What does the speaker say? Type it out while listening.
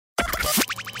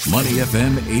Money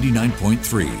FM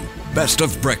 89.3. Best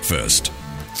of breakfast.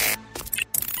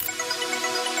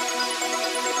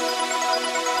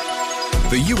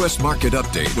 The U.S. Market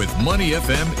Update with Money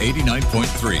FM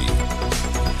 89.3.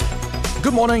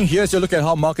 Good morning. Here's your look at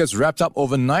how markets wrapped up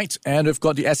overnight. And we've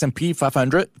got the S&P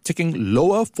 500 ticking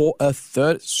lower for a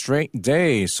third straight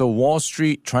day. So Wall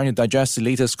Street trying to digest the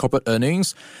latest corporate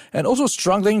earnings and also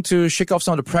struggling to shake off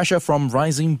some of the pressure from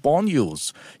rising bond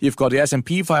yields. You've got the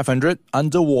S&P 500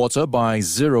 underwater by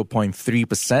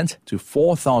 0.3% to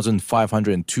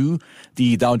 4,502.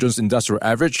 The Dow Jones Industrial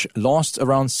Average lost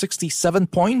around 67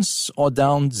 points or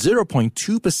down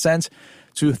 0.2%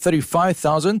 to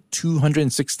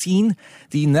 35,216.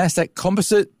 The Nasdaq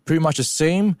Composite pretty much the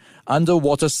same,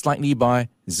 underwater slightly by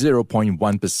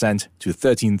 0.1% to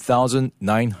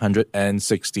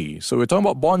 13,960. So we're talking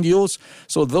about bond yields.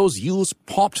 So those yields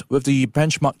popped with the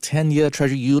benchmark 10-year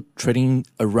Treasury yield trading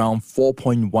around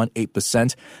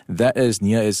 4.18%. That is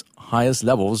near its highest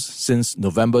levels since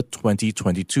November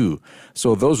 2022.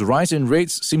 So those rise in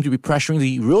rates seem to be pressuring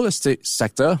the real estate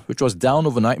sector, which was down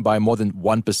overnight by more than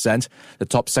 1%. The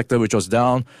top sector, which was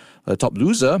down, the top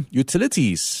loser,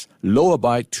 utilities, lower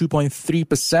by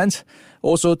 2.3%.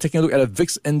 Also taking a look at a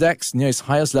VIX index near its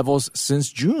highest levels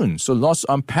since June. So lots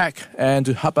to unpack. And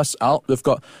to help us out, we've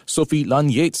got Sophie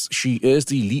Lund-Yates. She is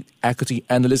the lead equity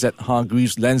analyst at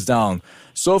Hargreaves Lansdown.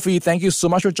 Sophie, thank you so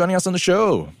much for joining us on the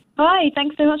show. Hi,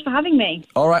 thanks so much for having me.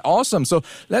 All right, awesome. So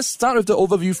let's start with the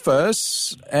overview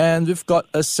first. And we've got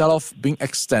a sell-off being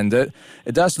extended.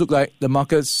 It does look like the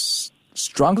market's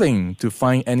struggling to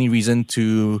find any reason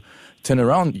to turn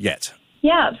around yet.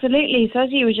 Yeah, absolutely. So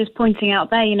as you were just pointing out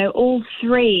there, all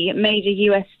three major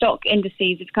US stock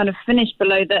indices have kind of finished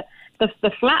below the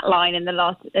flat line in the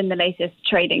latest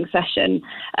trading session.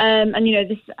 And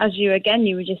this, as you were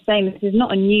just saying, this is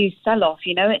not a new sell-off.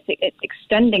 It's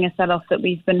extending a sell-off that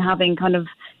we've been having kind of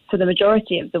for the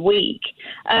majority of the week.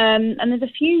 And there's a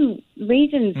few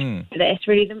reasons for this.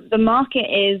 Really, the market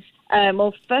is.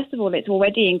 Well, first of all, it's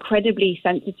already incredibly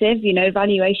sensitive.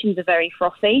 Valuations are very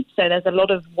frothy, so there's a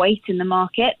lot of weight in the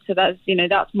market. So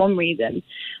that's one reason.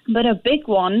 But a big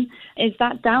one is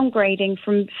that downgrading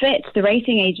from Fitch, the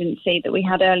rating agency that we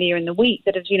had earlier in the week,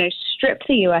 that has, stripped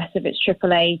the US of its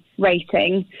AAA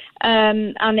rating.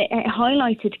 And it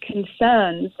highlighted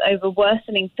concerns over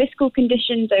worsening fiscal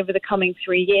conditions over the coming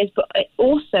 3 years, but it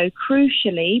also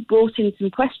crucially brought in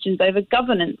some questions over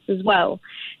governance as well.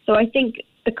 So I think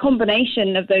the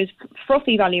combination of those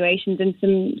frothy valuations and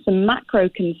some macro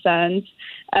concerns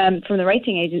from the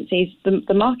rating agencies,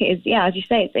 the market is, as you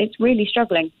say, it's really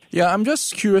struggling. Yeah, I'm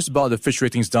just curious about the Fitch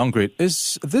Ratings downgrade.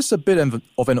 Is this a bit of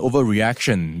an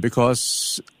overreaction?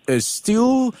 Because it's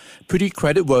still pretty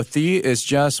creditworthy. It's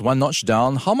just one notch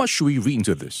down. How much should we read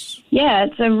into this? Yeah,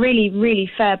 it's a really, really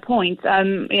fair point. I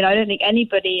don't think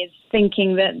anybody is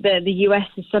thinking that the US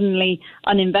is suddenly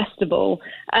uninvestable.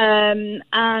 And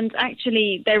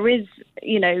actually, there is,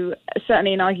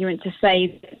 certainly an argument to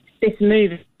say that this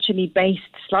move is actually based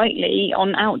slightly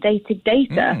on outdated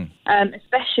data,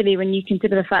 especially when you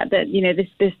consider the fact that,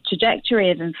 this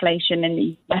trajectory of inflation in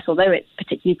the US, although it's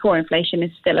particularly core inflation, is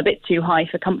still a bit too high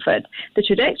for comfort. The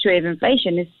trajectory of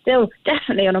inflation is still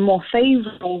definitely on a more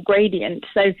favourable gradient.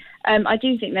 So I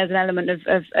do think there's an element of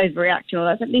overreaction, or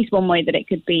that's at least one way that it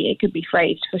could be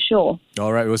phrased for sure.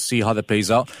 All right, we'll see how that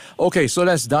plays out. Okay, so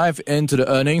let's dive into the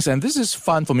earnings. And this is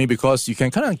fun for me because you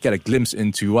can kind of get a glimpse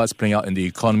into what's playing out in the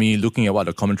economy, looking at what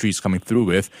the commentary is coming through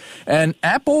with. And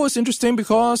Apple is interesting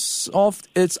because of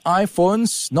its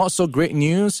iPhones. Not so great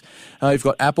news. You've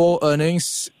got Apple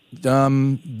earnings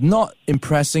not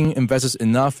impressing investors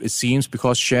enough, it seems,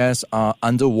 because shares are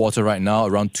underwater right now,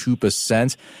 around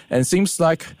 2%. And it seems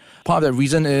like part of the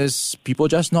reason is people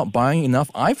just not buying enough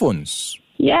iPhones.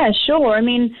 Yeah, sure. I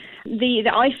mean, the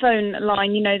iPhone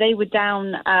line, they were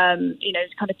down,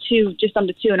 kind of just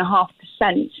under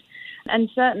 2.5%.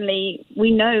 And certainly we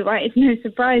know, right, it's no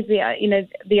surprise, the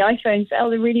iPhone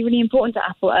sales are really, really important to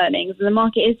Apple earnings, and the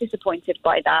market is disappointed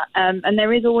by that. And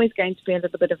there is always going to be a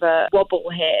little bit of a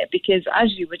wobble here because,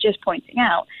 as you were just pointing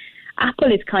out,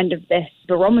 Apple is kind of this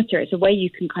barometer. It's a way you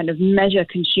can kind of measure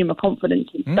consumer confidence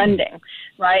in spending,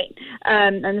 right?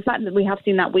 And the fact that we have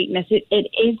seen that weakness, it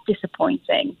is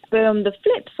disappointing. But on the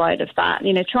flip side of that,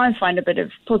 try and find a bit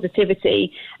of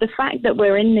positivity. The fact that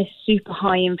we're in this super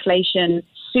high inflation,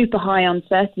 super high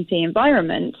uncertainty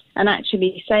environment, and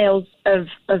actually sales of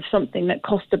something that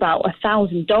cost about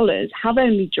 $1,000 have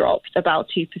only dropped about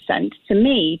 2%. To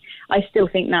me, I still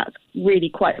think that's really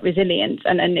quite resilient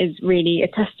and is really a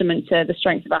testament to the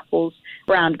strength of Apple's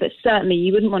brand. But certainly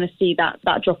you wouldn't want to see that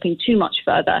dropping too much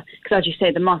further, because as you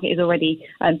say, the market is already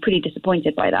pretty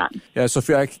disappointed by that. Yeah,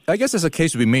 Sophie, I guess there's a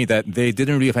case to be made that they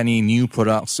didn't really have any new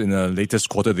products in the latest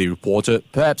quarter they reported.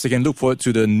 Perhaps they can look forward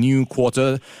to the new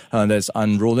quarter that's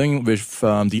unrolling with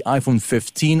the iPhone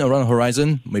 15 around the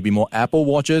horizon, maybe more Apple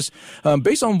Watches.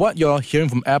 Based on what you're hearing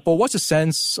from Apple, what's the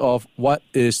sense of what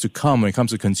is to come when it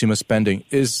comes to consumer spending?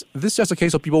 Is this just a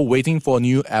case of people waiting for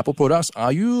new Apple products?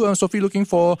 Are you, Sophie, looking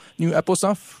for new Apple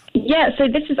stuff? Yeah, so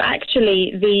this is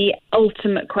actually the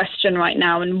ultimate question right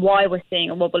now and why we're seeing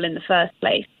a wobble in the first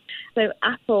place. So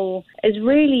Apple is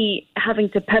really having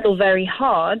to pedal very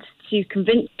hard to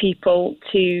convince people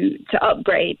to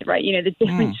upgrade, right? You know, the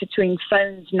difference between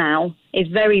phones now is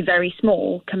very, very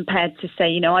small compared to, say,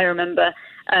 you know, I remember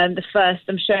the first,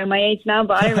 I'm showing my age now,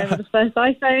 but I remember the first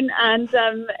iPhone, and,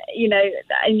 you know,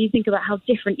 and you think about how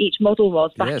different each model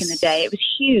was back in the day. It was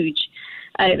huge.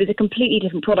 It was a completely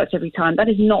different product every time. That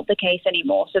is not the case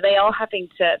anymore. So they're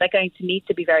going to need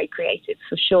to be very creative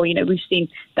for sure. You know, we've seen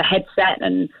the headset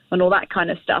and all that kind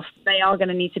of stuff. They are going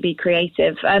to need to be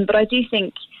creative. But I do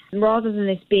think rather than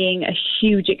this being a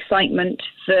huge excitement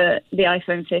for the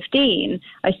iPhone 15,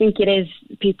 I think it is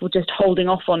people just holding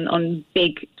off on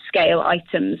big scale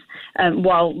items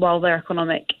while their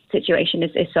economic situation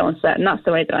is so uncertain. That's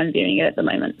the way that I'm viewing it at the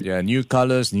moment. Yeah, new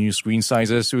colors, new screen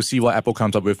sizes. We'll see what Apple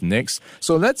comes up with next.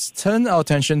 So let's turn our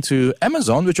attention to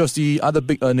Amazon, which was the other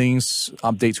big earnings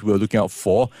update we were looking out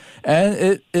for. And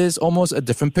it is almost a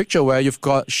different picture where you've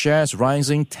got shares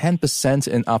rising 10%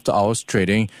 in after-hours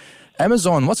trading.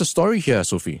 Amazon, what's the story here,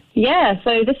 Sophie? Yeah,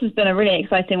 so this has been a really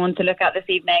exciting one to look at this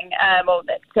evening,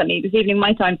 certainly this evening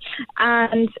my time.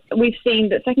 And we've seen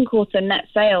that second quarter net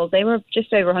sales, they were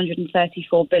just over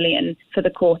 134 billion for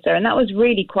the quarter, and that was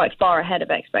really quite far ahead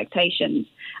of expectations.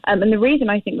 And the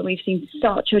reason I think that we've seen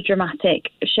such a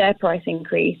dramatic share price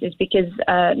increase is because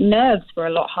nerves were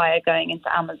a lot higher going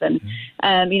into Amazon.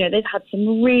 You know, they've had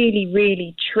some really,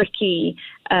 really tricky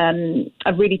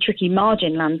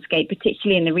margin landscape,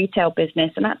 particularly in the retail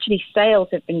business. And actually sales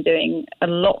have been doing a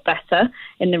lot better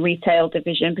in the retail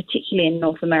division, particularly in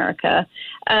North America.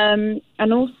 And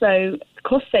also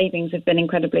cost savings have been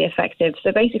incredibly effective.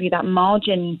 So basically that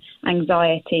margin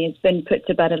anxiety has been put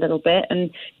to bed a little bit. And,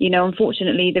 you know,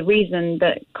 unfortunately, the reason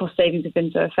that cost savings have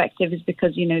been so effective is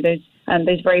because, you know,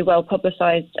 those very well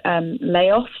publicized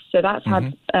layoffs. So that's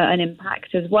had an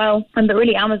impact as well. But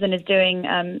really Amazon is doing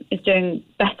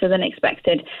better than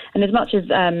expected. And as much as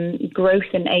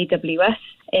growth in AWS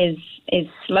is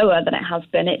slower than it has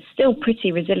been, it's still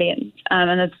pretty resilient.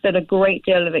 And there's still a great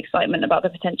deal of excitement about the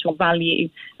potential value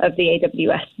of the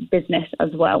AWS business as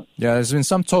well. Yeah, there's been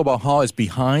some talk about how it's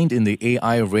behind in the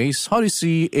AI race. How do you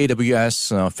see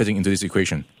AWS fitting into this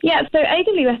equation? Yeah, so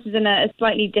AWS is in a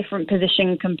slightly different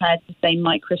position compared to, say,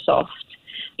 Microsoft.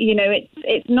 You know,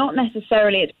 it's not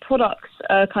necessarily, its products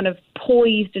are kind of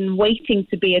poised and waiting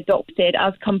to be adopted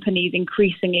as companies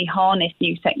increasingly harness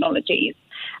new technologies.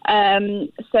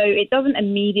 So it doesn't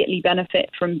immediately benefit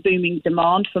from booming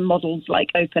demand for models like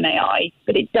OpenAI,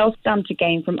 but it does stand to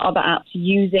gain from other apps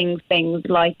using things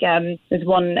like there's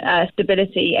one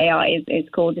Stability AI is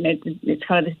called, you know, it's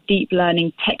kind of this deep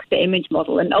learning text-to-image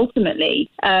model. And ultimately,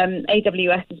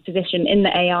 AWS's position in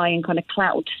the AI and kind of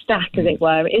cloud stack, as it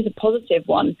were, is a positive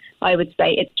one, I would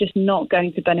say. It's just not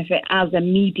going to benefit as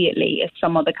immediately as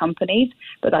some other companies,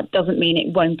 but that doesn't mean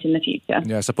it won't in the future.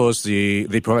 Yeah, I suppose they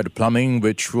provide the plumbing,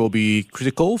 which will be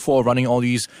critical for running all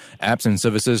these apps and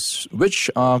services, which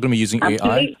are going to be using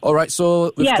AI. All right,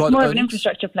 so we've got it's more of an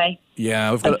infrastructure play.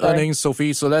 Yeah, we've got earnings,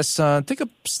 Sophie. So let's take a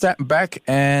step back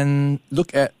and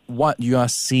look at what you are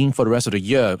seeing for the rest of the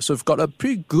year. So we've got a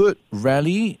pretty good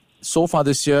rally so far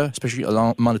this year, especially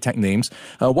among the tech names.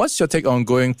 What's your take on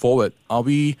going forward? Are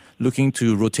we looking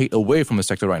to rotate away from the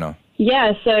sector right now?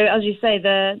 Yeah, so as you say,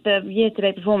 the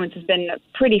year-to-date performance has been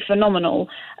pretty phenomenal.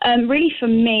 Really, for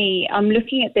me, I'm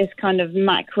looking at this kind of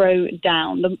macro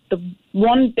down. The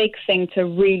one big thing to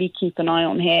really keep an eye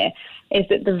on here is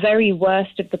that the very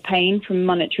worst of the pain from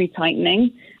monetary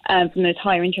tightening, from those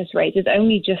higher interest rates, is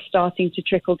only just starting to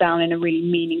trickle down in a really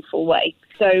meaningful way.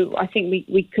 So I think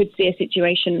we could see a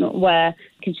situation where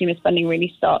consumer spending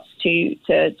really starts to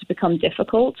become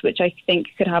difficult, which I think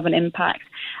could have an impact.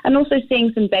 And also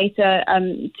seeing some data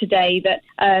today that,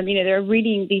 there are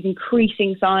really these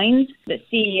increasing signs that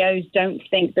CEOs don't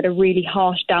think that a really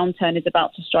harsh downturn is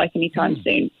about to strike anytime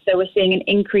soon. So we're seeing an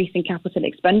increase in capital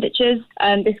expenditures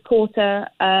this quarter,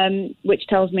 which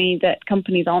tells me that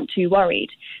companies aren't too worried.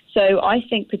 So I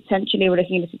think potentially we're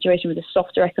looking at a situation with a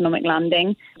softer economic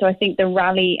landing. So I think the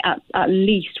rally at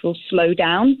least will slow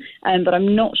down, but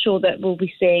I'm not sure that we'll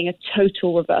be seeing a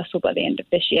total reversal by the end of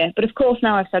this year. But of course,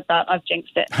 now I've said that, I've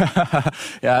jinxed it.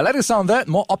 Yeah, I like the sound of that.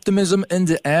 More optimism in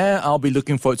the air. I'll be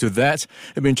looking forward to that.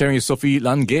 I've been chatting with Sophie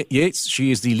Lund-Yates.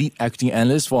 She is the lead equity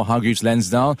analyst for Hargreaves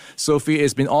Lansdown. Sophie,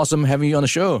 it's been awesome having you on the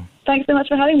show. Thanks so much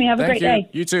for having me. Have a great day.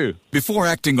 You too. Before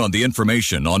acting on the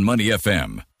information on Money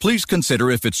FM, please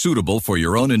consider if it's suitable for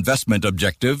your own investment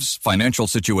objectives, financial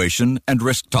situation, and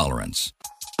risk tolerance.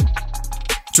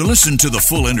 To listen to the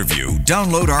full interview,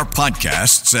 download our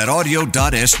podcasts at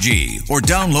audio.sg or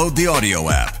download the audio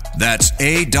app. That's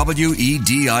AWEDIO,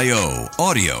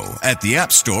 audio, at the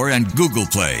App Store and Google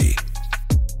Play.